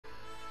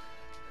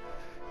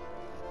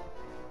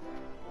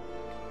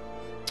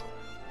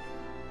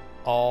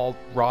All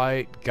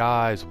right,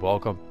 guys,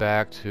 welcome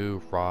back to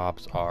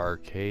Rob's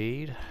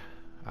Arcade.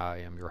 I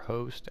am your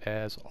host,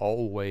 as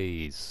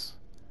always,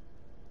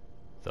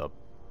 the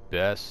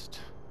best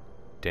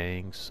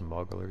dang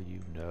smuggler you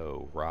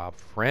know, Rob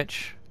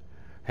French.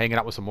 Hanging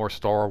out with some more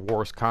Star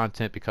Wars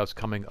content because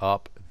coming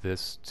up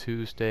this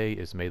Tuesday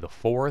is May the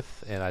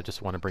 4th, and I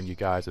just want to bring you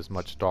guys as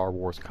much Star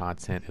Wars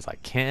content as I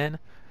can.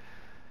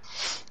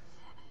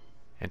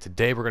 And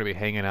today we're going to be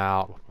hanging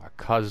out with my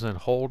cousin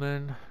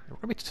Holden. We're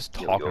going to be just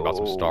talking about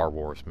some Star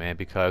Wars, man,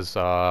 because,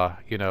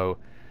 you know,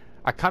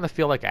 I kind of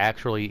feel like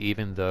actually,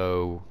 even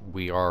though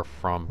we are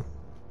from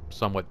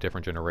somewhat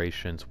different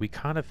generations, we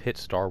kind of hit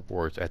Star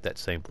Wars at that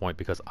same point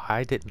because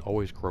I didn't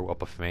always grow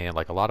up a fan.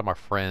 Like, a lot of my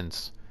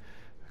friends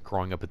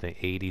growing up in the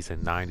 80s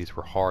and 90s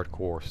were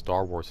hardcore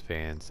Star Wars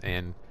fans,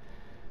 and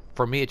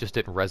for me it just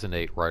didn't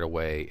resonate right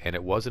away. And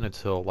it wasn't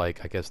until,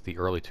 like, I guess the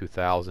early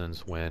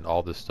 2000s when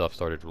all this stuff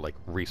started like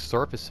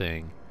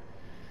resurfacing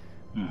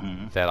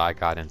that I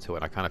got into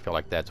it. I kind of feel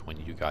like that's when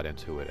you got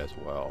into it as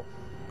well.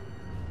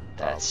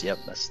 Yep,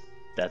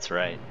 that's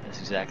right. That's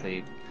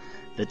exactly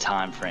the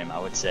time frame, I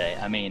would say.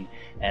 I mean,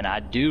 and I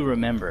do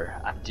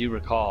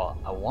recall,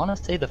 I want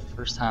to say the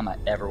first time I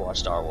ever watched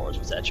Star Wars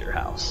was at your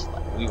house.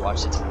 Like, we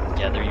watched it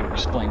together, you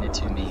explained it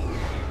to me,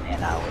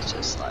 and I was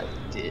just like,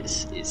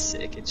 this is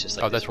sick. It's just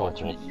like this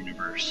alternate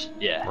universe.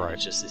 Yeah, right.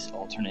 It's just this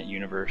alternate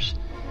universe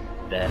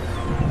that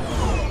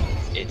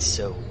it's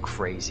so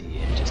crazy,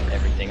 and just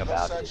everything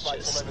about it is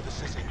just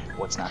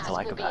what's not to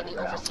like about it,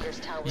 bro.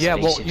 Yeah,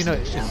 well, you know,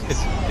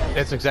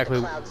 it's exactly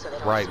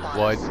right.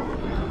 What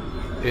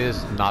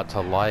is not to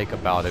like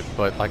about it,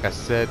 but like I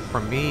said, for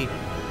me,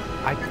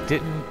 I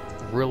didn't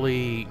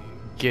really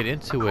get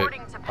into it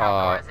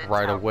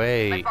right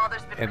away,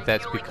 and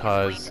that's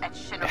because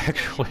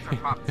actually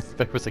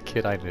there was a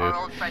kid I knew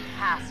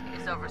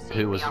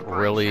who was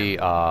really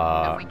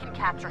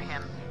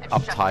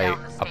uptight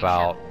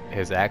about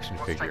his action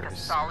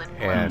figures,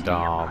 and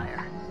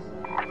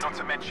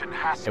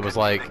it was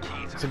like,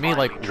 to me,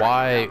 like,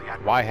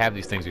 why have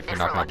these things if you're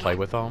not going to play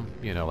with them?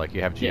 You know, like,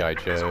 you have G.I.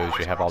 Joes,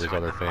 you have all these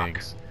other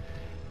things,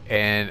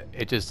 and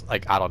it just,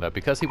 like, I don't know,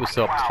 because he was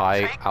so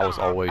uptight, I was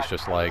always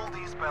just like,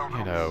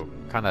 you know,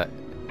 kind of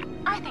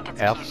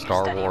F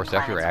Star Wars,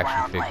 F your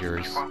action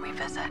figures,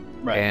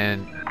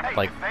 and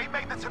like,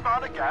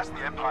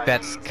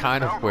 that's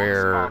kind of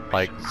where,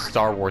 like,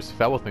 Star Wars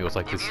fell with me. It was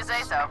like this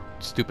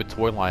stupid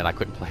toy line I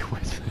couldn't play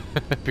with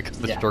because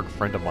of this jerk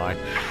friend of mine.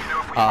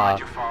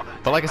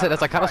 But like I said,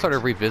 as I kind of started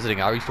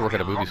revisiting, I used to work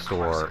at a movie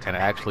store, and I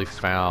actually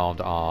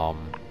found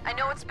I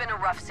know it's been a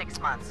rough 6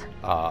 months.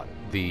 But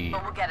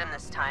we'll get him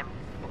this time.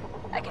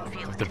 I can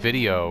feel it. The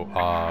video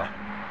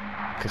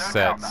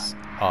cassettes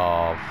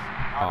of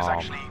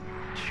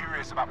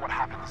about what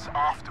happens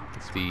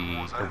afterwards.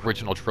 The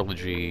original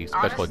trilogy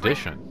special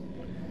edition,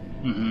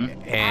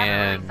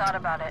 and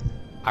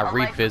I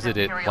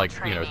revisited, like,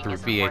 you know, through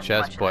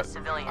VHS, but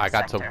I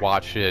got to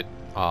watch it.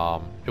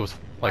 It was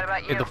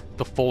like in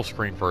the full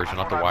screen version,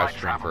 not the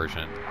widescreen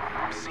version.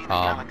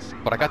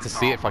 But I got to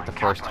see it for like the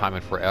first time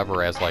in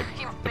forever, as like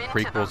the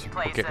prequels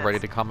were getting ready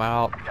to come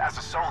out,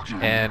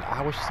 and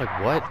I was just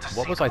like,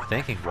 what was I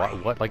thinking?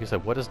 What, like I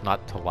said, what is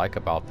not to like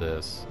about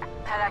this?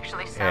 That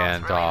actually sounds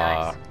And really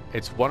nice.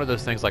 it's one of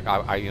those things, like,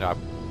 I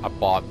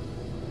bought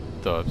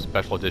the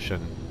special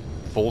edition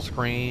full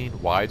screen,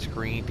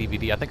 widescreen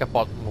DVD. I think I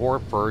bought more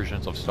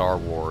versions of Star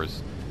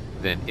Wars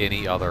than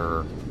any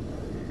other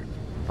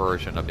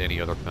version of any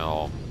other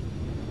film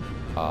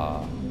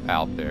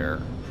out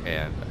there.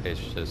 And it's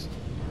just,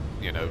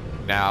 you know,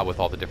 now with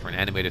all the different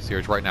animated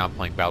series, right now I'm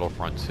playing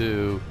Battlefront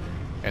 2,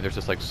 and there's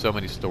just like so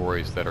many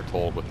stories that are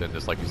told within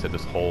this, like you said,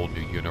 this whole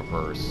new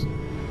universe.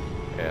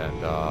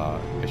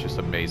 And it's just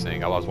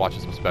amazing. I was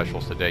watching some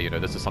specials today. You know,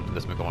 this is something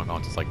that's been going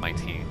on since like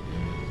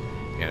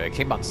you know, it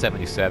came out in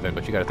 77,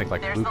 but you got to think,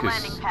 like,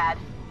 Lucas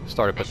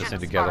started putting this in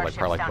together like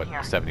probably like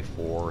what,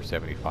 74 or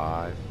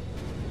 75,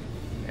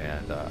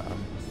 and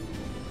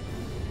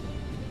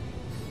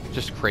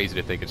just crazy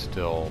to think it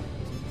still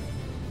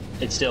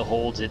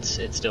holds it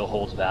still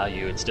holds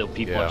value. It's still,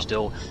 people are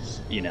still,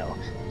 you know,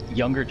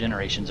 younger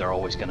generations are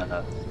always going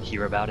to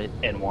hear about it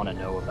and want to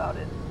know about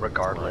it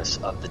regardless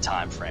of the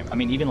time frame. I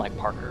mean, even like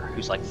Parker,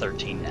 who's like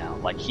 13 now,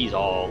 like, he's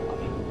all, I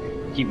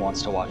mean, he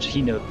wants to watch,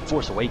 he knows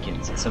Force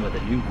Awakens and some of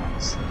the new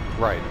ones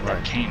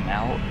that came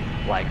out,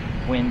 like,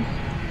 when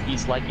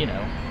he's like, you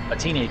know, a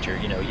teenager,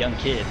 you know, young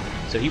kid,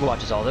 so he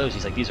watches all those,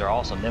 he's like, these are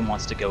awesome, then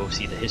wants to go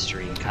see the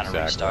history and kind of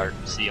restart,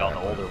 see all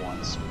the older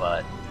ones.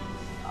 But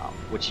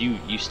which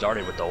you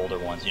started with the older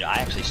ones. You know, I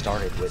actually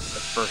started with the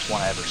first one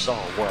I ever saw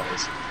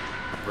was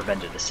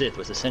Revenge of the Sith,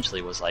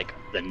 was like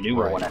the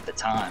newer one at the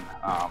time.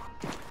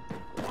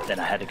 Then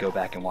I had to go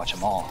back and watch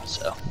them all.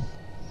 So,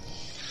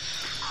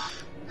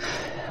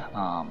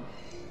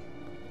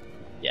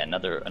 yeah,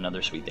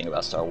 another sweet thing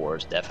about Star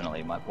Wars,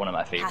 definitely one of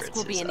my favorites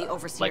will be is in the Lego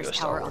Overseer's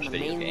Star tower Wars on the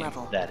video main game.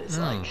 level. That is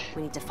like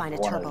We need to find a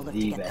one turbo of lift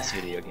to the get best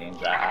there. video games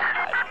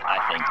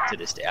I think to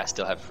this day. I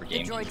still have for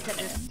GameCube, droid said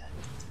this. and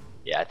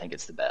yeah, I think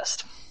it's the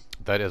best.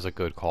 That is a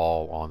good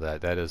call on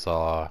that. That is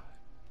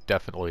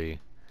definitely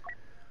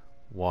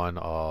one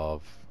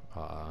of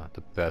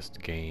the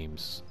best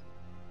games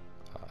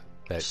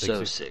that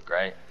so sick,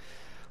 right?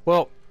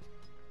 Well,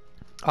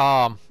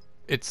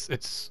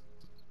 it's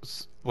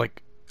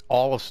like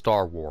all of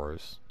Star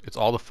Wars. It's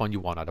all the fun you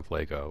want out of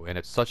Lego, and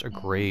it's such a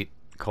great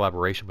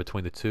collaboration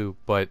between the two.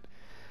 But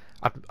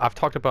I've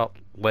talked about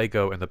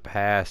Lego in the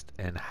past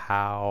and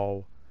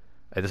how,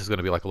 and this is going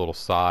to be like a little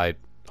side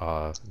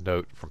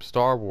note from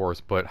Star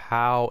Wars, but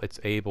how it's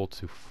able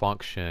to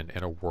function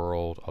in a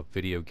world of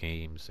video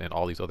games and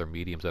all these other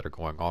mediums that are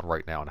going on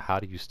right now, and how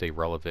do you stay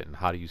relevant and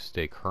how do you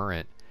stay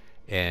current?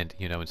 And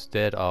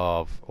instead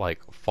of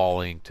like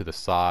falling to the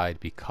side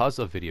because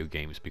of video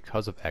games,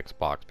 because of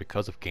Xbox,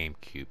 because of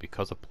GameCube,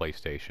 because of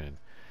PlayStation,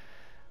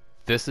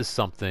 this is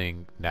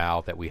something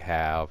now that we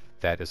have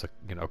that is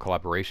a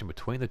collaboration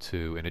between the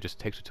two, and it just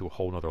takes it to a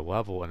whole nother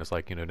level. And it's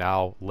like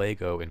now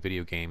Lego and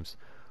video games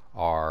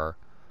are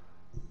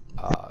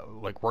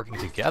like working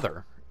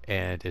together,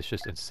 and it's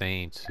just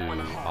insane to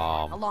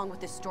along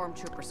with this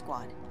stormtrooper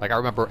squad. like I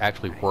remember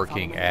actually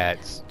working at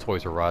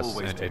Toys R Us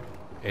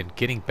and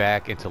getting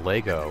back into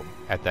Lego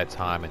at that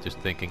time, and just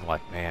thinking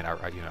like, man,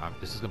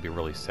 this is gonna be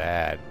really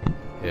sad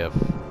if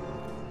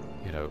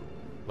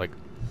like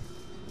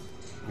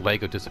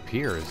Lego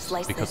disappears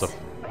because of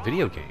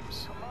video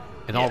games.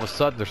 And all of a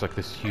sudden there's like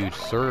this huge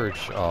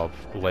surge of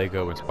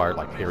Lego inspired,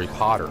 like Harry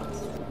Potter,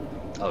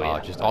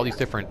 just all these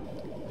different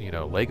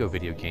Lego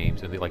video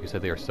games, and like you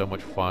said, they are so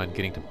much fun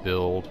getting to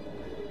build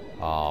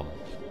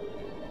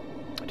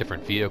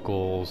different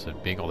vehicles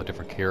and being all the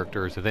different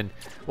characters. And then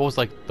what was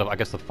like I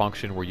guess the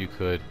function where you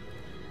could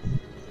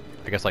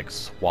like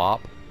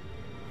swap?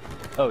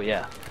 Oh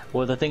yeah.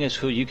 Well, the thing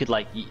is, you could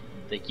like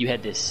you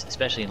had this,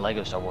 especially in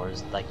Lego Star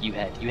Wars, like you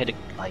had to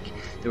like,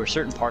 there were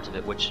certain parts of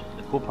it which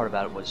the cool part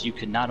about it was you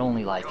could not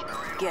only like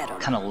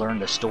kind of learn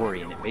the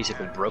story, and it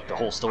basically broke the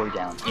whole story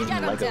down in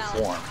Lego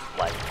form,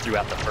 like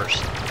throughout the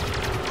first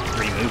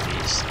 3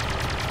 movies.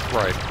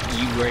 Right.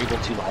 You were able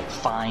to like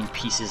find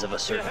pieces of a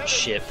certain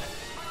ship,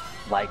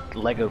 like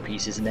Lego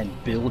pieces, and then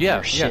build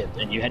your ship,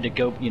 and you had to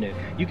go,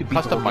 you could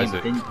beat the whole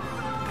game, then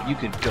you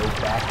could go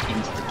back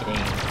into the game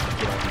and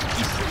get all these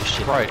pieces of the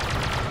ship. Right.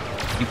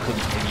 You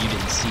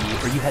didn't see,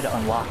 or you had to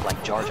unlock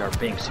like Jar Jar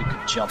Binks, who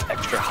could jump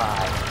extra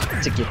high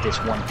to get this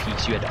one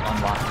piece. You had to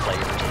unlock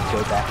players and go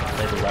back and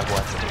play the level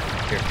as a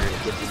different character to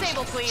get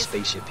these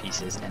spaceship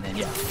pieces, and then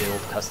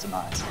build,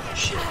 customize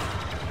shit.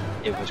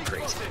 It was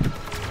crazy,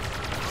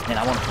 and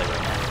I want to play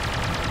right now.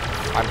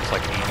 I'm just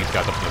like eating these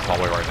guys up in this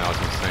hallway right now. It's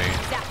insane.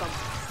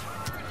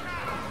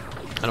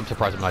 And I'm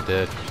surprised I'm not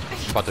dead.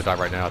 I'm about to die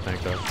right now, I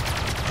think, though.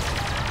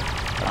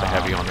 Got the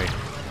heavy on me.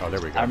 Oh, there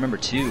we go. I remember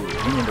too. You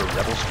remember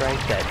Rebel Strike,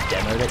 that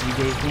demo that you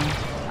gave me?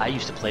 I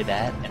used to play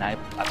that, and I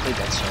played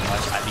that so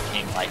much I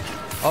became like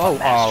a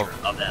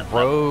master of that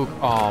Rogue.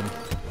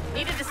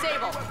 Need to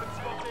disable.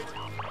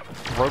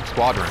 Rogue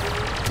Squadron.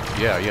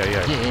 Yeah.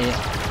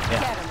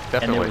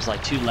 Definitely. And there was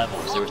like 2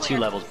 levels. There were 2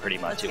 levels pretty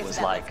much. It was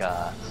like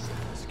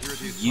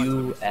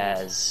you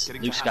as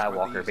Luke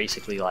Skywalker,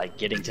 basically like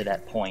getting to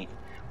that point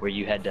where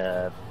you had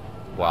to.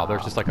 Wow,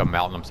 there's just like a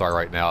mountain. I'm sorry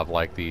right now of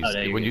like these.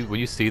 When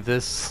you see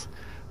this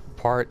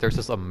part, there's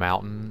just a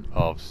mountain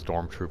of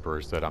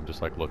stormtroopers that I'm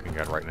just like looking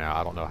at right now.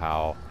 I don't know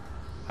how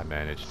I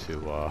managed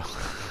to.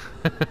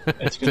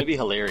 It's gonna be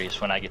hilarious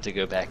when I get to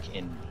go back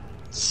and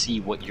see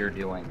what you're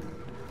doing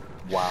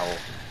while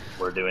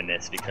we're doing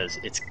this, because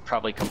it's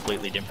probably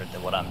completely different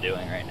than what I'm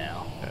doing right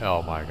now.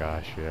 Oh my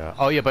gosh, yeah.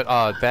 Oh yeah, but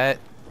that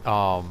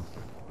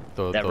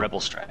the Rebel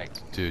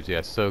Strike, dude,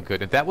 yeah, so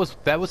good. And that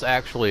was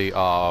actually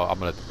I'm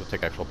gonna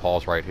take actual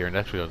pause right here and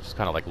actually just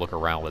kind of like look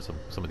around with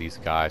some of these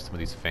guys, some of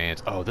these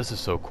fans. Oh, this is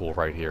so cool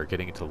right here,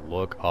 getting to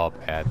look up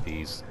at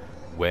these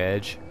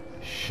wedge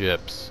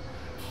ships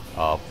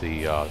of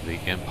the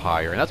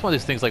Empire. And that's one of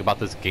these things like about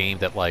this game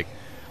that like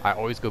I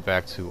always go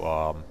back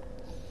to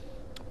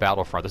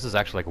Battlefront. This is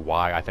actually like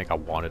why I think I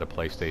wanted a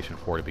PlayStation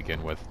 4 to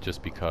begin with,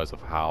 just because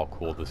of how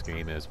cool this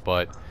game is.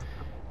 But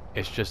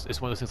it's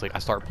one of those things like I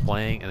start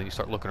playing and then you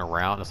start looking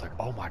around and it's like,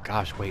 oh my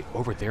gosh, wait,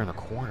 over there in the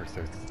corners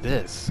there's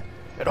this,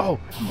 and oh,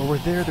 over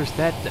there there's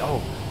that.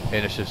 Oh,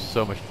 and it's just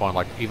so much fun.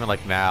 Like even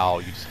like now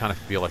you just kind of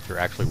feel like you're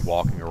actually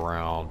walking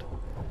around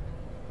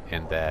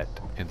in that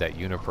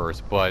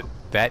universe. But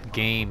that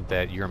game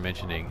that you're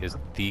mentioning is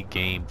the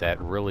game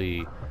that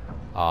really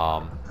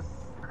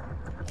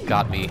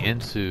got me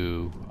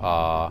into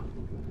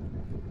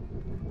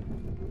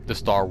the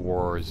Star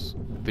Wars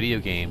video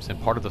games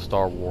and part of the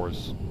Star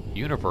Wars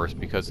universe,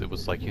 because it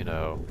was like,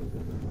 oh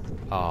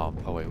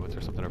wait, was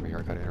there something over here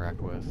I gotta interact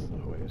with?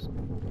 Oh wait,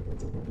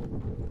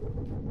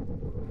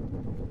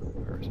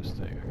 where is this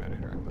thing I gotta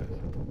interact with?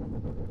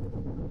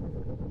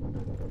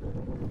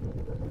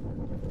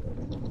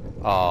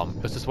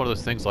 It's just one of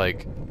those things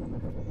like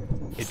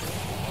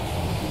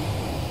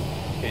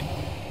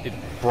it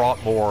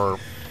brought more.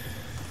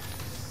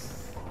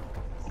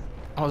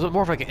 Oh, it was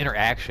more of like an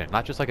interaction,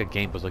 not just like a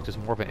game, but it was like just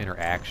more of an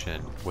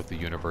interaction with the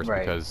universe,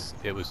 because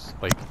it was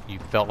like you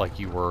felt like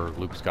you were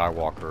Luke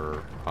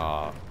Skywalker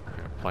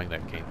playing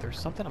that game. There's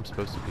something I'm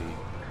supposed to be.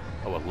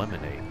 Oh,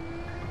 eliminate.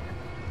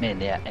 Man,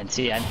 yeah, and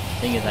see, the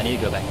thing is, I need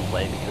to go back and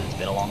play because it's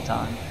been a long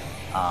time.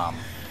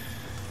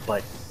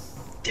 But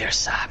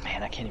there's,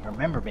 man, I can't even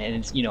remember, man.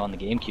 It's, you know, on the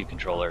GameCube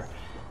controller,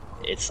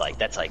 it's like,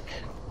 that's like,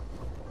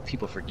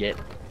 people forget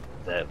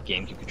the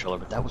GameCube controller,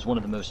 but that was one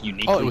of the most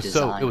uniquely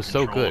designed it was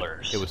so good.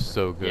 controllers. It was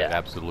so good, Yeah.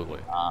 absolutely.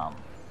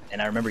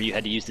 And I remember you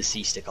had to use the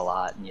C-stick a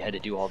lot, and you had to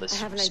do all this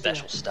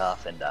special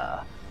stuff, and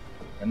I'm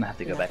gonna have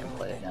to go back and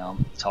play it now.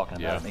 I'm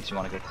talking about it makes me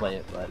want to go play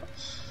it, but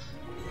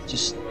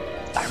just,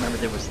 I remember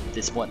there was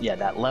this one,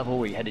 that level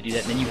where you had to do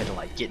that, and then you had to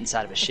like get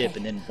inside of a ship,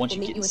 and then once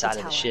you get inside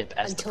of the ship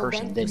as the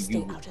person, then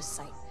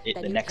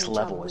the next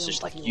level is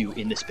just like you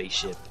in the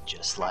spaceship,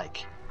 just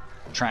like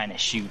trying to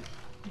shoot,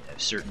 you know,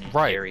 certain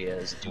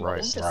areas. And do all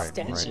this stuff.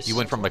 Right. You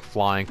went from like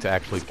flying to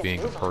actually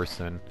being a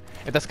person,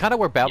 and that's kind of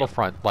where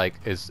Battlefront like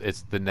is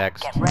the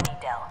next. Get ready,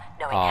 Del.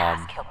 Knowing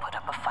Ask, he'll put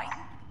up a fight.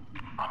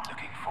 I'm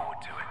looking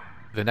forward to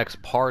it. The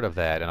next part of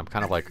that, and I'm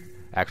kind of like,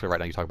 actually right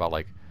now you talk about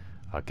like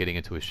getting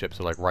into a ship.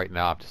 So like right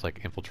now I'm just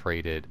like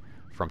infiltrated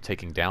from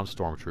taking down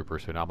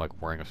stormtroopers. So now I'm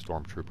like wearing a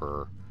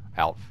stormtrooper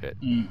outfit.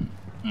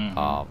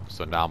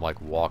 So now I'm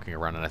like walking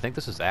around, and I think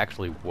this is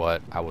actually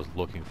what I was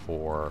looking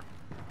for.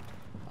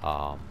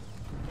 Yeah,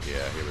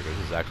 here we go.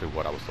 This is actually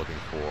what I was looking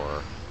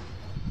for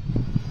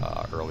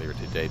earlier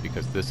today,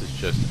 because this is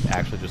just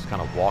actually just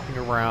kind of walking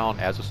around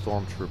as a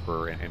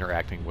stormtrooper and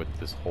interacting with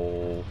this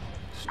whole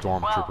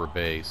stormtrooper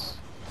base.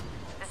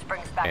 This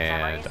brings back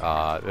And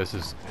memories.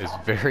 this is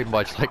very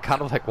much like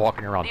kind of like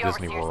walking around The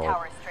Disney Overseer's World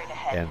tower is straight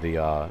ahead. and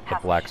the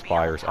Black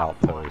Spire's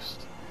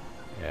outpost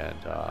and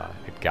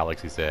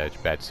Galaxy's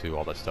Edge, Batsu,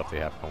 all that stuff they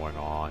have going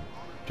on.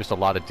 Just a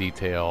lot of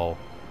detail.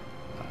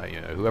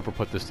 You know, whoever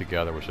put this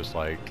together was just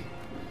like,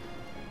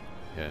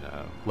 you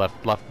know, left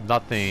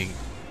nothing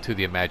to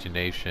the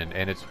imagination.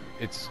 And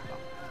it's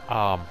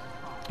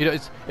you know,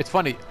 it's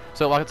funny.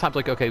 So a lot of times,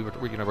 like, okay,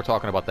 we're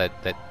talking about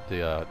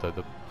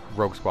the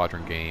Rogue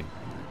Squadron game,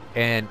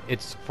 and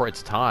it's for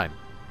its time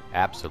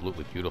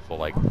absolutely beautiful.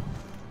 Like,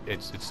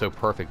 it's so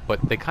perfect,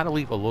 but they kind of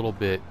leave a little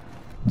bit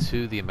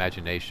to the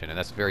imagination, and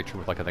that's very true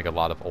with, like, I think a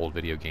lot of old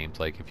video games.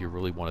 Like, if you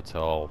really want to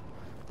tell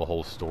the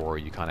whole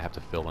story, you kind of have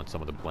to fill in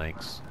some of the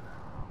blanks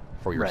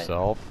for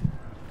yourself,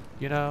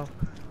 you know?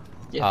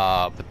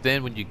 Yeah. But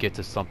then when you get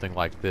to something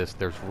like this,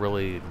 there's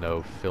really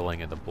no filling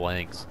in the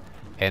blanks,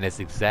 and it's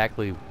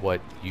exactly what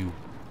you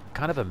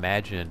kind of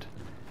imagined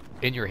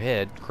in your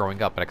head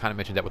growing up. And I kind of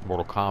mentioned that with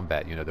Mortal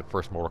Kombat, you know, the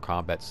first Mortal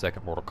Kombat,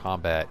 second Mortal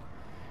Kombat.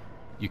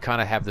 You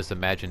kind of have this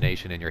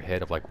imagination in your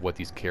head of like what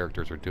these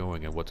characters are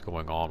doing and what's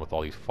going on with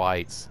all these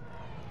fights.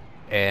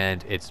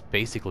 And it's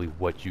basically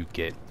what you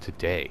get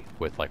today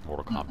with like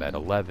Mortal Kombat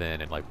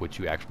 11 and like what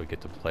you actually get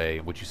to play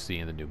and what you see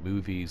in the new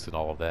movies and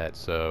all of that.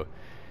 So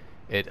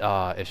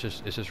it's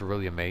just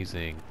really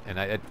amazing.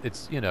 And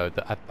it's, you know,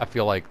 I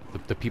feel like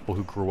the people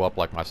who grew up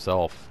like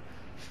myself,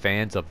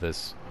 fans of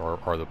this,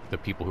 are the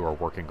people who are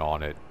working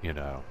on it, you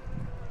know,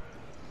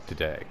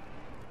 today.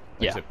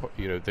 Like, Yeah.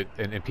 you know,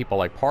 and people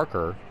like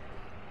Parker,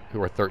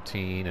 who are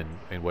 13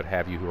 and what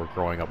have you, who are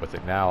growing up with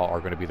it now, are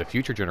going to be the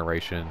future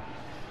generation,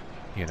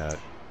 you know,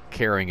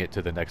 carrying it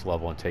to the next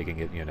level and taking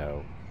it, you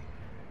know,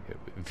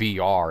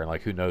 VR, and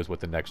like who knows what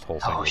the next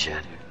whole thing will be.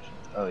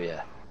 Oh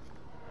yeah.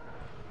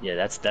 Yeah,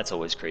 that's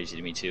always crazy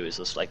to me too. Is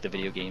just like the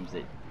video games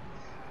that,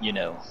 you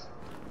know,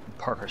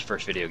 Parker's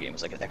first video game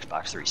was like an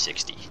Xbox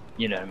 360.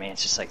 You know what I mean?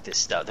 It's just like this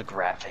stuff, the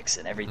graphics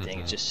and everything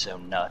is just so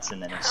nuts.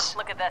 And then it's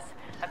Look at this.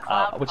 A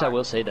cloud which I will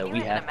park. say though, Can we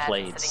you even have imagine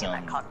played sitting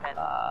in that some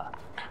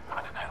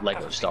cockpit?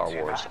 Lego Star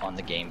Wars on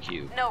the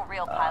GameCube. No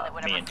real pilot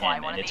would me ever and fly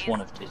him, one and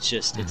of it's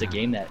these. it's a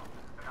game that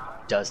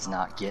does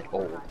not get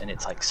old, and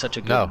it's like such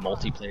a good No.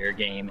 multiplayer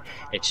game.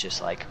 It's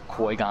just like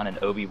Qui-Gon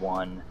and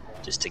Obi-Wan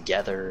just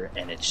together,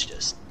 and it's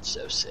just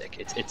so sick.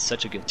 It's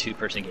such a good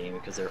two-person game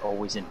because they're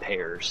always in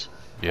pairs.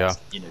 Yeah.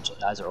 You know,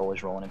 guys are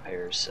always rolling in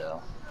pairs.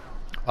 So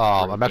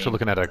I'm actually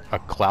looking at a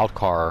cloud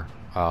car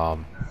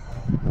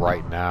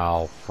right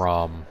now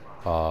from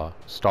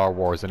Star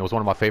Wars, and it was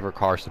one of my favorite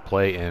cars to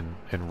play in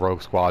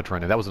Rogue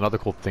Squadron. And that was another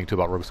cool thing too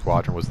about Rogue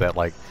Squadron, was that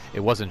like it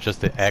wasn't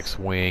just the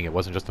X-Wing, it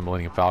wasn't just the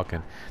Millennium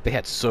Falcon. They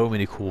had so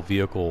many cool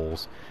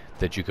vehicles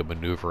that you could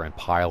maneuver and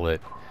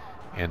pilot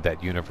in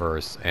that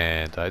universe.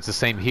 And it's the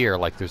same here.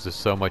 Like there's just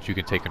so much you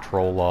can take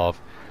control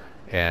of.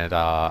 And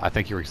I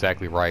think you're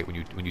exactly right when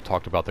you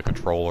talked about the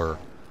controller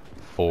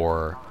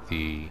for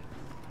the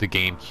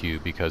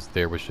GameCube, because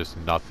there was just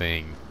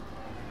nothing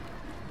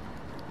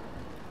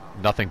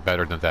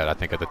better than that, I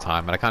think, at the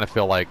time. And I kind of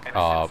feel like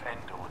the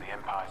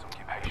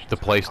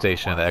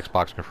PlayStation and the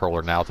Xbox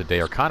controller now today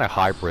are kind of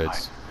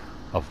hybrids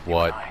of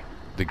what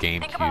the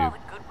Think about all GameCube the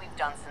good we've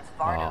done since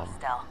Vardo,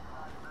 Stel.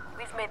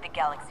 We've made the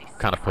galaxy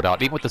kind of put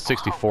out. Even with the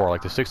 64,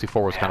 like the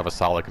 64 was kind of a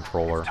solid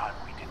controller.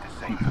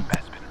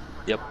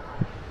 yep.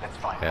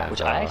 And,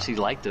 Which I actually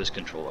like those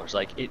controllers.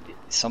 Like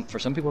for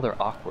some people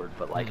they're awkward,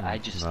 but like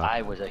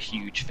I was a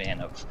huge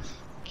fan of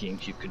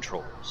GameCube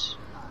controllers.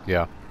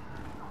 Yeah.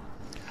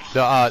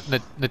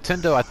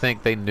 Nintendo, I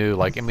think they knew,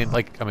 like, I mean,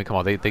 come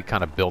on, they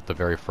kind of built the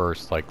very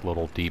first, like,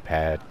 little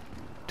D-pad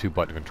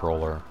 2-button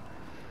controller,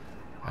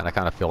 and I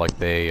kind of feel like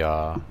they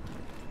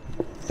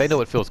they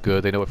know it feels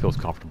good. They know it feels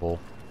comfortable.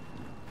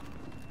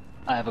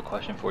 I have a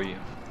question for you.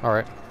 All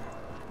right.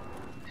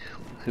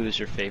 Who is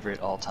your favorite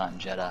all-time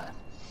Jedi?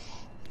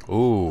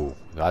 Ooh,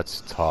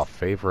 that's tough.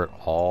 Favorite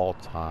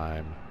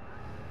all-time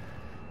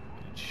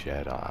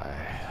Jedi.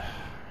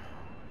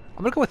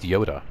 I'm gonna go with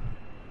Yoda.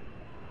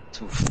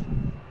 Oof.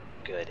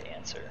 Good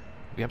answer.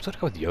 Yeah, I'm just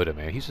gonna go with Yoda,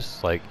 man. He's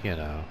just like, you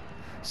know,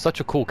 such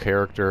a cool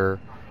character,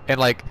 and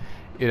like,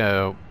 you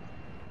know,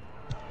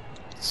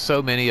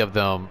 so many of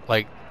them,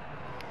 like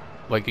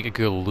you could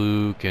go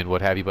Luke and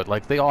what have you, but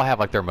like they all have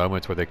like their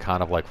moments where they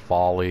kind of like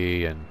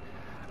folly, and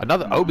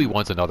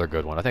Obi-Wan's another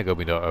good one. I think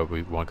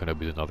Obi-Wan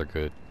Kenobi is another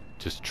good,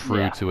 just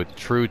true to it,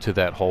 true to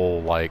that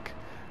whole like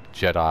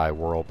Jedi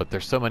world. But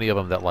there's so many of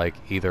them that like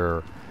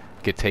either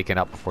get taken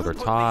out before their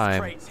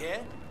time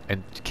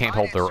and can't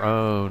hold their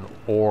own,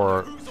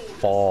 or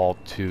fall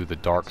to the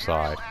dark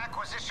side.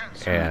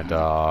 And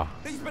yeah,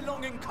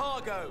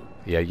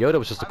 Yoda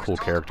was just a cool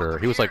character.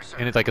 He was like,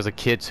 and it's like as a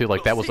kid too,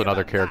 like that was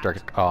another character.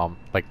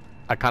 Like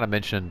I kind of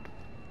mentioned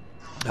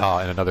in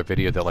another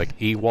video that like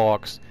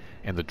Ewoks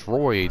and the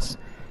droids,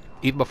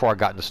 even before I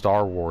got into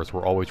Star Wars,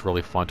 were always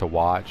really fun to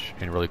watch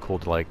and really cool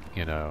to like,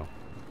 you know,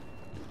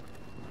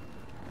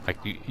 like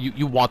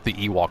you want the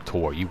Ewok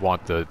toy, you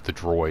want the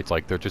droids,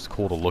 like they're just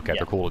cool to look at.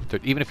 They're cool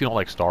even if you don't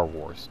like Star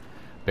Wars,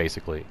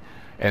 basically.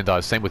 And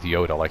same with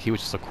Yoda, like he was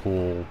just a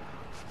cool,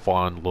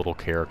 fun little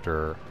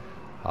character,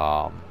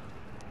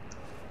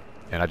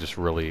 and I just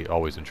really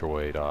always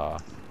enjoyed the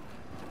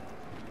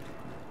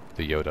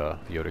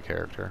Yoda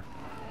character.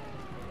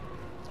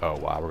 Oh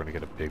wow, we're gonna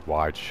get a big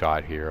wide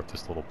shot here of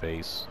this little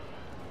base.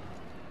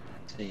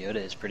 The Yoda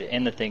is pretty,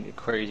 and the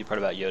crazy part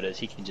about Yoda is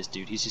he can just,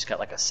 he's just got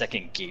like a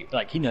second gear,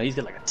 like, you know, he's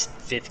got like a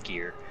fifth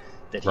gear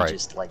that he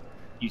just like,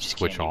 you just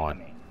switch can't on.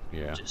 Even, I mean,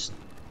 yeah. Just,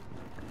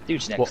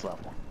 dude's next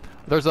level.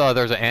 There's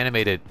an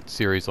animated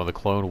series on the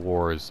Clone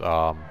Wars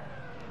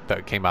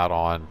that came out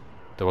on.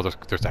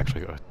 There's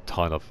actually a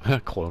ton of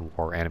Clone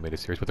War animated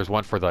series, but there's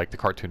one for like the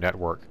Cartoon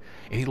Network,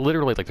 and he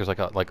literally like there's like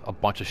a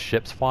bunch of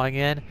ships flying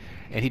in,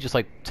 and he just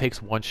like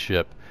takes one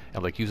ship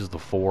and like uses the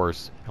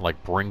Force and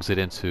like brings it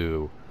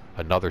into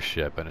another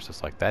ship, and it's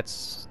just like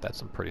that's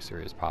some pretty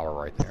serious power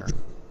right there.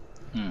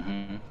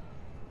 Mm-hmm.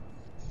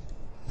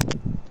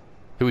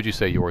 Who would you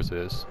say yours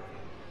is?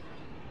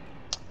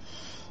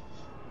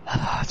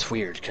 It's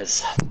weird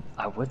because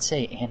I would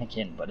say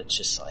Anakin, but it's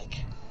just like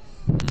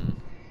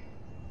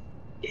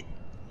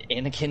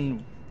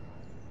Anakin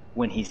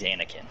when he's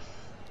Anakin.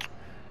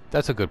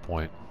 That's a good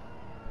point.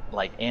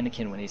 Like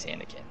Anakin when he's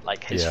Anakin,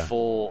 like his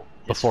full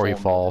before he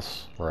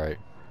falls, right?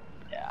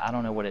 Yeah, I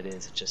don't know what it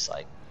is. It's just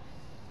like,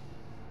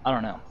 I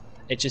don't know.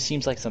 It just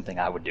seems like something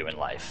I would do in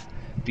life.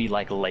 Be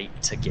like late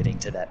to getting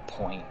to that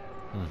point.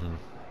 Mm-hmm.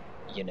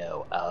 You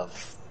know,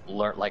 of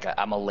like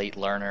I'm a late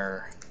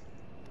learner.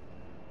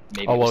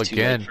 Maybe oh well, it was too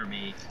late for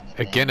me.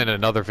 Again, in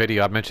another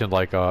video, I mentioned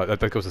like I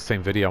think it was the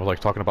same video. I was like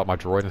talking about my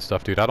droid and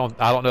stuff, dude. I don't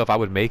know if I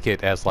would make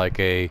it as like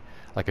a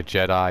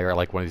Jedi or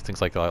like one of these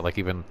things like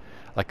even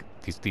like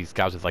these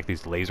guys with like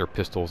these laser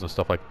pistols and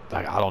stuff like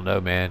I don't know,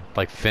 man.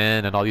 Like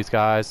Finn and all these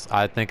guys.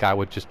 I think I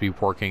would just be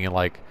working in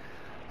like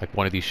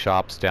one of these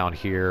shops down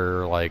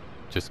here, like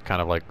just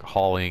kind of like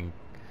hauling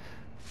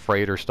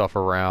freighter stuff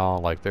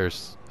around. Like I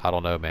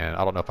don't know, man.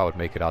 I don't know if I would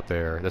make it out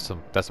there. That's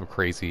some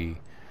crazy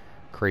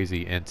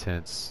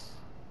intense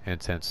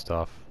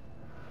stuff.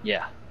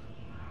 Yeah.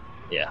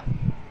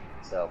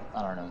 So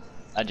I don't know.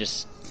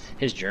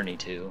 His journey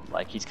too.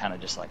 Like he's kind of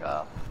just like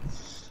a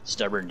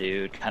stubborn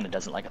dude. Kind of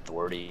doesn't like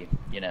authority.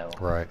 You know.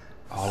 Right.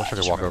 Oh, I wish I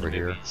could walk over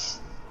here.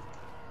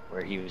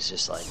 Where he was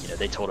just like, you know,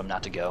 they told him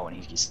not to go, and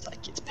he just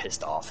like gets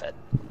pissed off at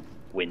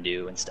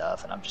Windu and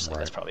stuff. And I'm just like,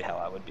 that's probably how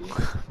I would be.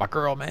 My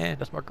girl, man.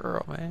 That's my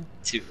girl, man.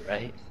 Too,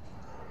 right?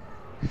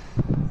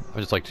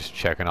 I'm just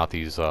checking out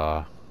these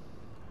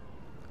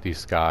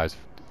guys,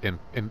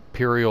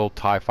 Imperial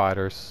TIE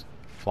fighters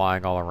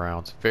flying all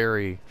around. It's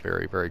very,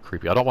 very, very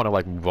creepy. I don't want to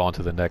like move on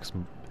to the next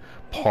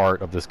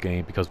part of this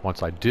game, because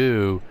once I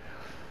do,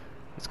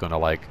 it's going to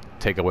like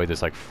take away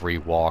this like free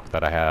walk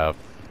that I have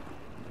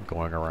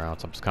going around.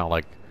 So I'm just kind of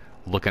like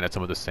looking at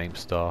some of the same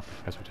stuff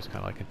as we just kind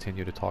of like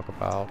continue to talk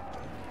about.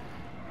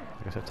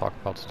 I guess I talk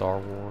about Star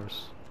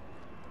Wars.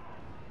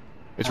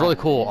 It's really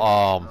cool.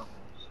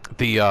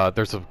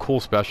 There's some cool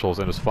specials,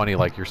 and it was funny.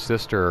 Like your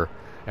sister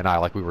and I,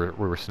 like we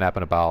were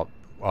snapping about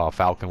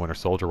Falcon Winter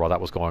Soldier while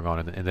that was going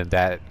on, and then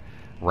that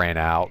ran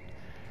out,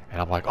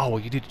 and I'm like, oh well,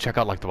 you need to check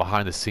out like the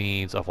behind the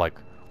scenes of like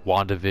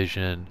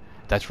WandaVision.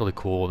 That's really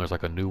cool. And there's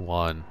like a new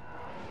one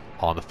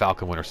on the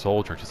Falcon Winter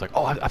Soldier, and she's like,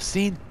 oh, I've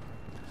seen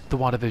the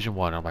WandaVision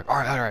one. And I'm like, all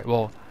right,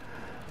 well,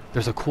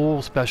 there's a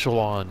cool special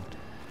on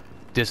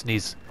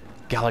Disney's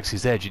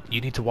Galaxy's Edge.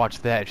 You need to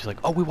watch that. And she's like,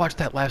 oh, we watched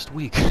that last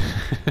week.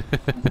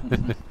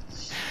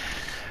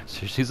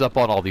 She's up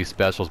on all these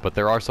specials, but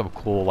there are some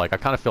cool, like I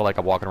kind of feel like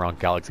I'm walking around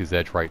Galaxy's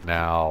Edge right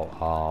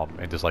now,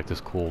 and just like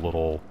this cool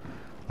little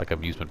like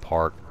amusement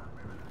park,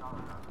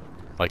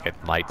 like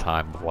at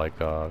nighttime, like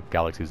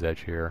Galaxy's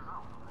Edge here.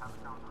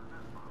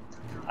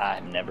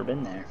 I've never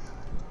been there.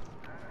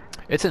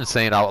 It's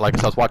insane. I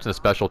was watching the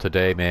special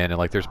today, man, and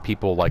like there's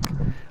people like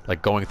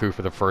going through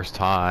for the first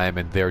time,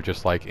 and they're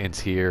just like in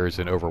tears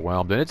and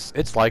overwhelmed. And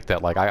it's like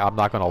that. Like I'm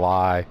not gonna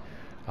lie,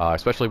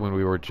 especially when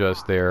we were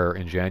just there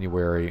in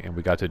January and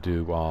we got to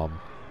do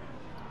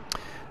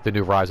the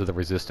new Rise of the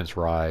Resistance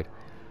ride.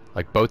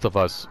 Like both of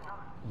us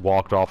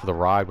walked off of the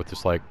ride with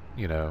just like,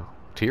 you know,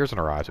 tears in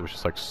our eyes. It was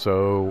just like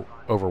so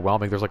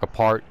overwhelming. There's like a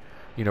part,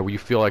 you know, where you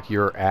feel like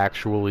you're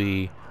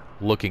actually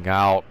looking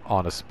out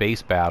on a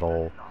space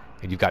battle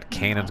and you've got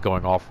cannons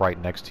going off right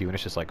next to you, and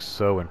it's just like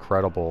so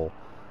incredible,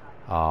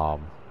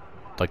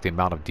 like the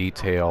amount of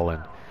detail.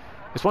 And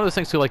it's one of those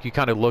things too, like you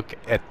kind of look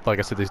at, like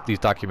I said, these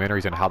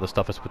documentaries and how the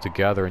stuff is put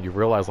together, and you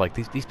realize like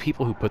these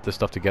people who put this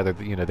stuff together,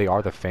 you know, they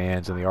are the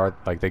fans, and they are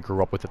like, they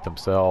grew up with it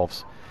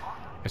themselves,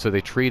 and so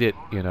they treat it,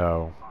 you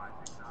know,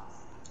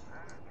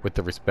 with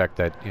the respect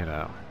that, you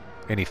know,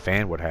 any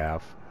fan would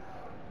have.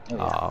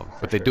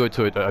 But they do it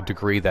to a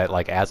degree that,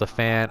 like, as a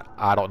fan,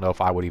 I don't know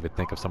if I would even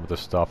think of some of the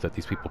stuff that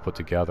these people put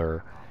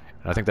together.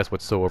 And I think that's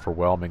what's so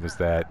overwhelming, is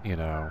that, you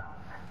know,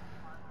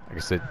 like I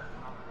said,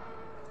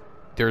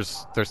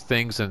 there's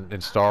things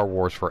in Star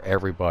Wars for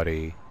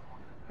everybody.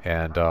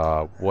 And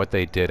what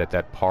they did at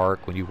that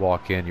park, when you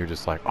walk in, you're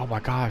just like, oh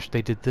my gosh,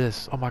 they did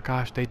this. Oh my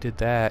gosh, they did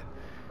that.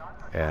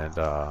 And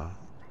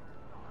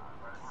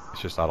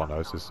it's just, I don't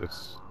know,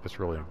 it's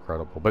really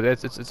incredible. But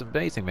it's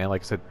amazing, man.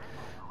 Like I said,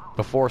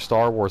 before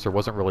Star Wars, there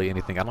wasn't really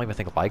anything, I don't even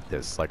think like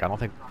this. Like, I don't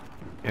think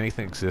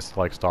anything existed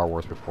like Star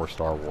Wars before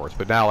Star Wars.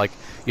 But now, like,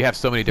 you have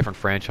so many different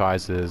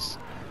franchises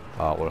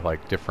with,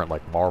 like, different,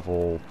 like,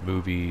 Marvel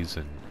movies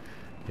and,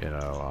 you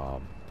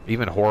know,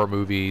 even horror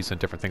movies and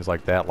different things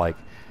like that. Like,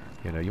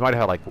 you know, you might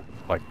have like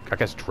I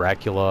guess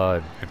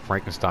Dracula and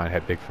Frankenstein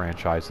had big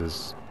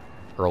franchises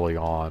early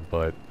on,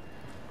 but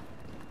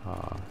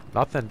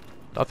nothing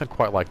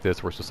quite like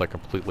this, where it's just, like,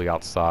 completely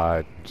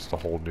outside, just a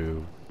whole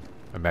new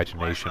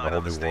imagination, a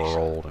whole new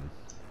world. And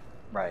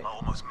right. I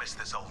almost missed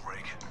this old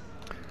rig.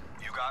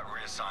 You got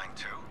reassigned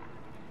too?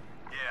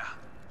 Yeah.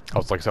 I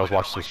was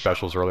watching some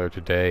specials earlier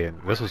today, and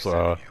this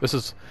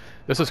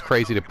is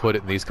crazy to put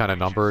it in these kind of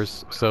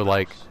numbers. So,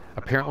 like,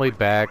 apparently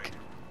back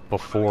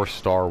before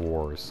Star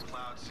Wars,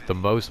 the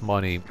most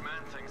money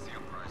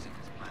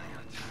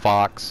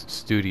Fox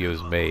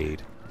Studios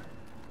made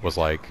was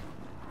like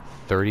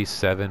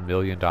 $37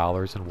 million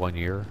in 1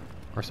 year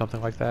or something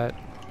like that.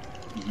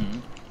 Mm-hmm.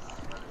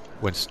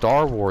 When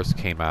Star Wars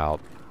came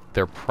out,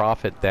 their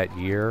profit that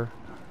year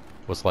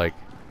was like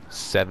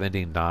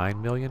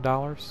 $79 million.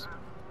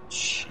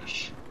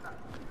 Sheesh.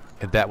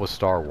 And that was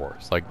Star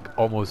Wars. Like,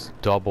 almost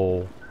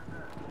double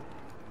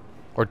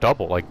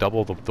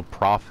the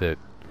profit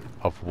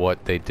of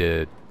what they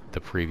did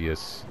the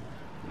previous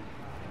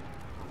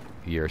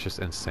year. It's just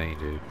insane,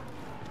 dude.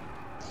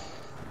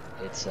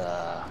 It's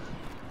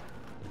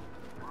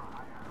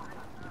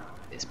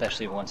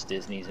especially once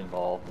Disney's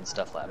involved and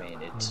stuff. I mean,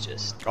 it's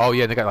just... Oh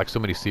yeah, they got like so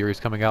many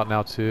series coming out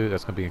now too.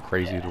 That's gonna be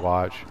crazy to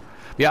watch.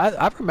 Yeah,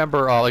 I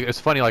remember. Like, it's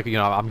funny. Like, you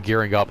know, I'm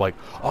gearing up. Like,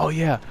 oh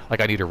yeah,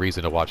 like I need a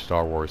reason to watch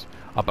Star Wars.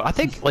 But I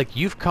think like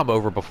you've come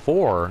over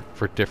before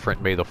for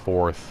different May the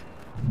 4th.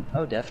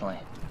 Oh, definitely.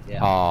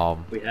 Yeah.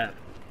 We have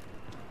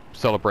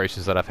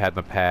Celebrations that I've had in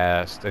the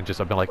past, and just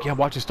I've been like, yeah, I'm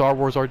watching Star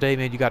Wars all day,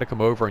 man. You got to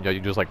come over, and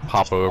you just like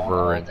pop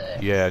over, and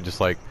yeah,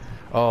 just like,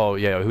 oh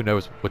yeah, who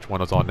knows which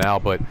one is on now,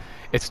 but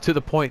it's to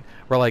the point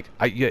where like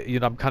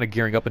I'm kind of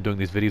gearing up and doing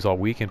these videos all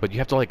weekend, but you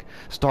have to like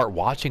start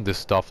watching this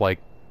stuff like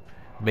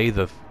May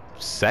the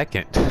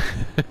 2nd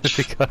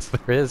because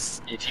there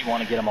is, if you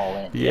want to get them all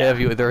in. Yeah,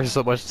 there is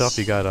so much stuff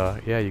you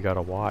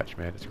gotta watch,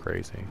 man. It's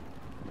crazy.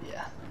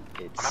 Yeah,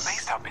 it's... I'm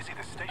amazed how busy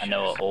this station I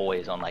know is.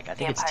 always on, like, I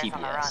think it's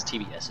TBS.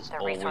 TBS is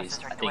always,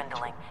 I think,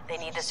 they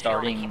need this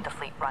starting to keep the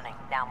fleet running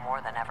now more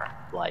than ever.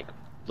 Like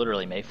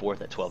literally May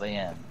 4th at 12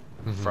 a.m.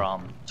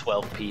 From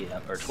 12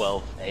 p.m. or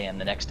 12 a.m.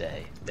 the next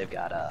day, they've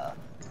got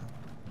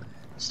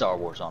Star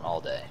Wars on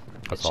all day.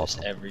 That's it's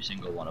awesome. Just every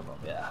single one of them,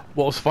 yeah.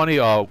 Well, it's funny.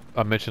 I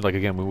mentioned, like,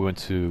 again, we went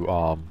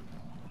to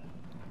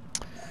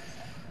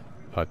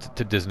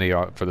Disney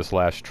for this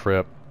last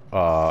trip.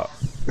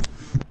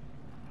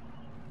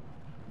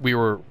 We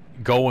were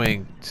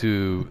going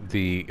to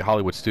the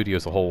Hollywood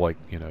Studios, the whole, like,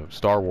 you know,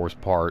 Star Wars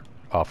part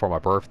for my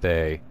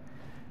birthday,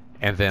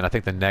 and then I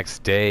think the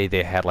next day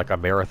they had like a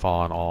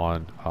marathon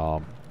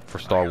on for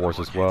Star Wars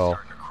as well.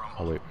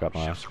 Oh wait, got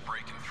my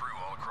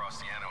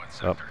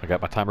I got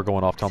my timer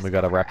going off, telling me we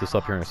got to wrap this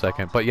up here in a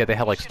second. But yeah, they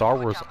had like Star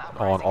Wars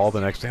on all the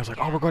next day. I was like,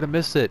 oh, we're going to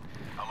miss it.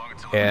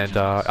 And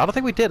I don't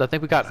think we did. I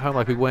think we got home,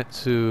 like we went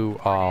to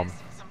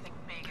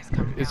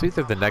it's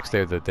either the next day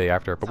or the day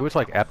after, but we went to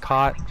like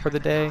Epcot for the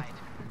day.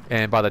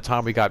 And by the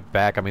time we got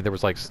back, I mean, there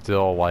was like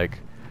still like,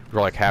 we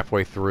were like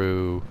halfway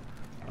through.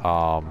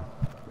 I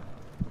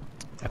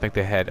think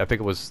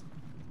it was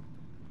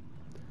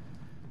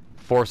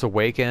Force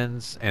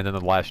Awakens and then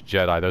The Last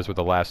Jedi. Those were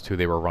the last two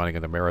they were running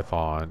in the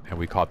marathon, and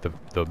we caught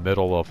the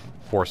middle of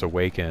Force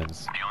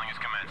Awakens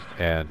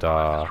and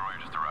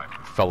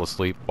fell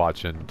asleep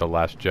watching The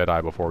Last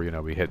Jedi before, you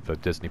know, we hit the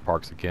Disney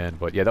parks again.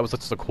 But yeah, that was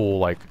just a cool,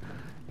 like,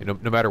 You know,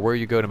 no matter where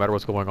you go, no matter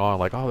what's going on,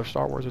 like, oh, there's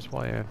Star Wars is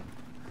playing.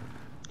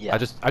 Yeah.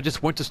 I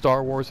just went to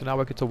Star Wars, and now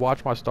I get to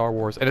watch my Star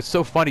Wars. And it's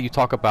so funny. You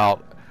talk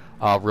about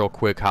real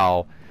quick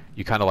how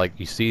you kind of like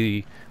you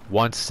see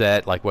one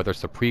set, like whether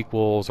it's the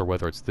prequels or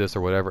whether it's this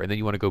or whatever, and then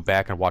you want to go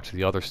back and watch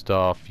the other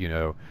stuff. You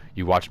know,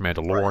 you watch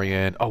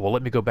Mandalorian. Right. Oh well,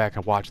 let me go back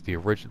and watch the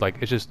original. Like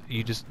it's just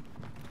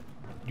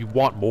you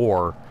want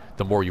more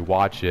the more you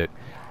watch it.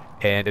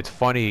 And it's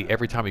funny,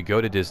 every time we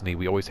go to Disney,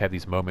 we always have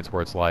these moments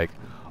where it's like,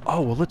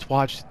 oh, well, let's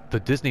watch the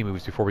Disney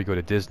movies before we go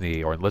to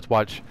Disney, or let's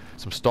watch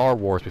some Star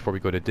Wars before we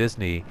go to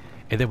Disney.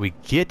 And then we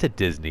get to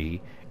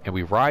Disney, and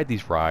we ride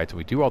these rides, and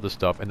we do all this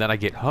stuff, and then I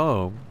get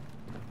home,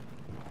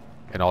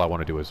 and all I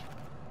want to do is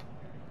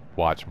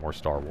watch more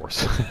Star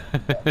Wars.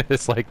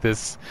 It's like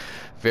this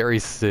very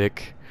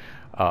sick,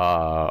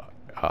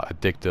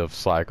 addictive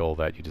cycle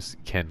that you just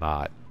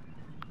cannot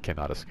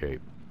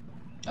escape.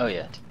 Oh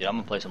yeah, dude, I'm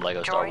gonna play some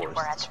Lego Star Wars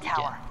this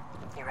weekend.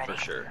 You ready? For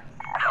sure.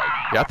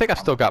 Yeah, I think I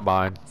still got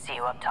mine. See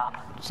you up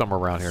top. Somewhere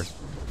around here.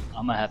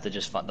 I'm gonna have to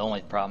just find. The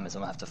only problem is I'm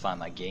gonna have to find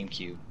my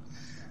GameCube.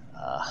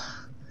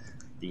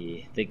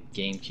 The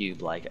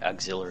GameCube like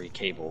auxiliary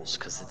cables,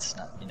 because it's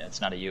not, you know,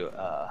 it's not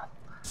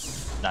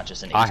not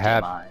just an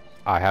HDMI.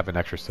 I have an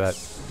extra set.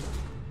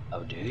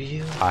 Oh, do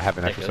you? I have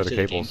an extra set of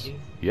cables.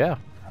 Yeah,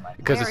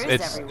 because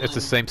it's the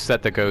same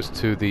set that goes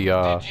to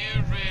the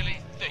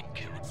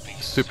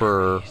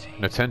Super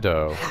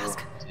Nintendo.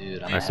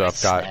 Dude, and so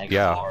I've got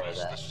yeah,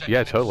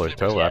 totally.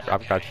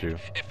 I've got you.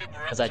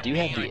 Because I do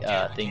have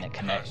the thing that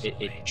connects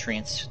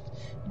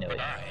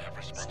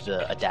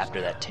the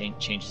adapter that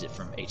changes it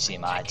from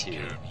HDMI to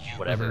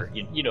whatever.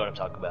 Mm-hmm. You know what I'm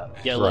talking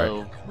about?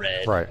 Yellow,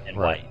 red, and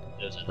white.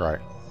 Those are right.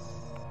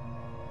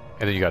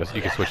 And then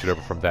you can switch it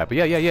over from that. But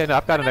yeah. No,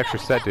 I've got an extra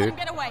set, dude.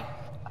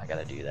 I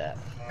gotta do that.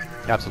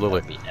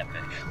 Absolutely. That'd be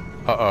epic.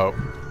 Uh-oh.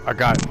 I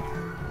got...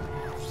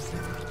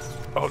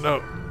 Oh,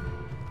 no.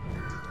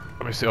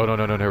 Let me see. Oh,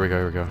 no. Here we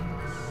go.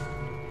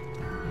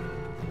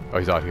 Oh,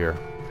 he's out here.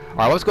 All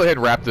right, let's go ahead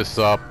and wrap this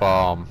up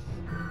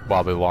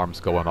while the alarm's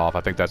going off.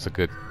 I think that's a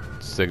good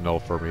signal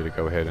for me to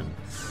go ahead and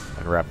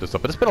wrap this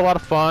up. But it's been a lot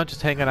of fun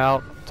just hanging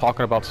out,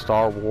 talking about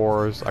Star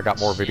Wars. I got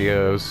more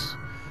videos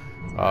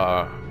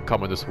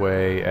coming this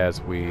way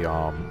as we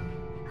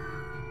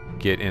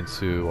get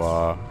into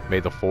May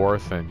the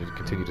 4th and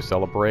continue to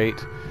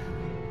celebrate.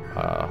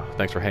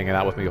 Thanks for hanging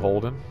out with me,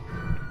 Holden.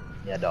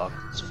 Yeah, dog.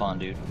 It's fun,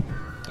 dude.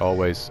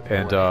 Always.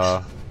 And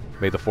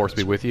may the Force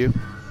be with you.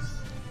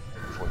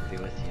 Force be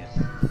with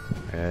you.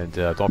 And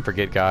don't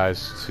forget,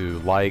 guys, to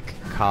like,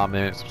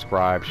 comment,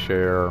 subscribe,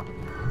 share,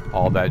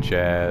 all that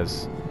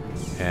jazz.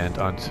 And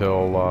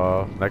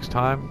until next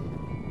time,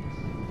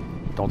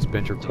 don't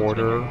spend your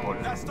quarter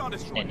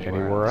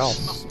anywhere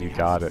else. You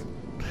got it.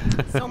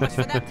 So much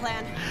for that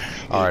plan.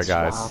 All right,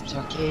 guys.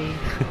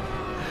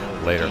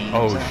 Later.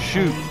 Oh,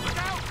 shoot.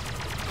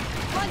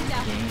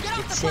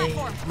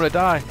 I'm gonna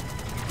die.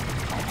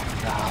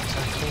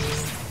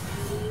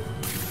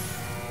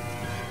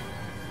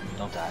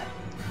 Don't die.